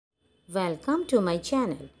Welcome to my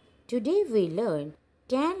channel. Today we learn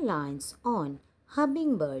 10 lines on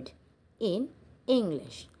hummingbird in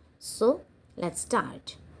English. So let's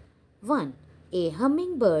start. 1. A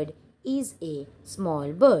hummingbird is a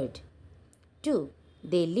small bird. 2.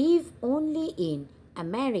 They live only in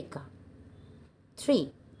America.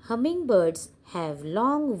 3. Hummingbirds have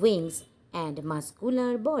long wings and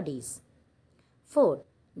muscular bodies. 4.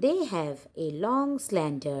 They have a long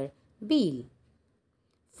slender bill.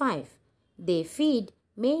 5. They feed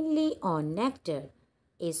mainly on nectar,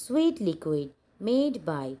 a sweet liquid made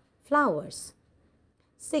by flowers.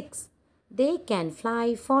 6. They can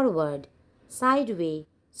fly forward, sideways,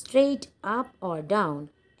 straight up or down,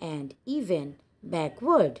 and even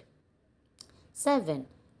backward. 7.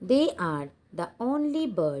 They are the only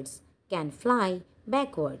birds can fly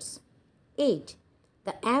backwards. 8.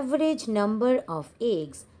 The average number of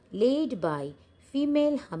eggs laid by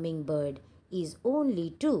female hummingbird is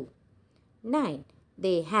only 2. 9.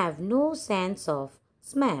 They have no sense of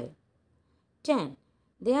smell. 10.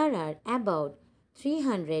 There are about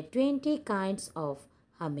 320 kinds of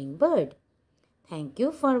hummingbird. Thank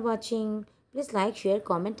you for watching. Please like, share,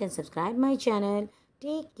 comment and subscribe my channel.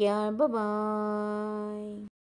 Take care. Bye-bye.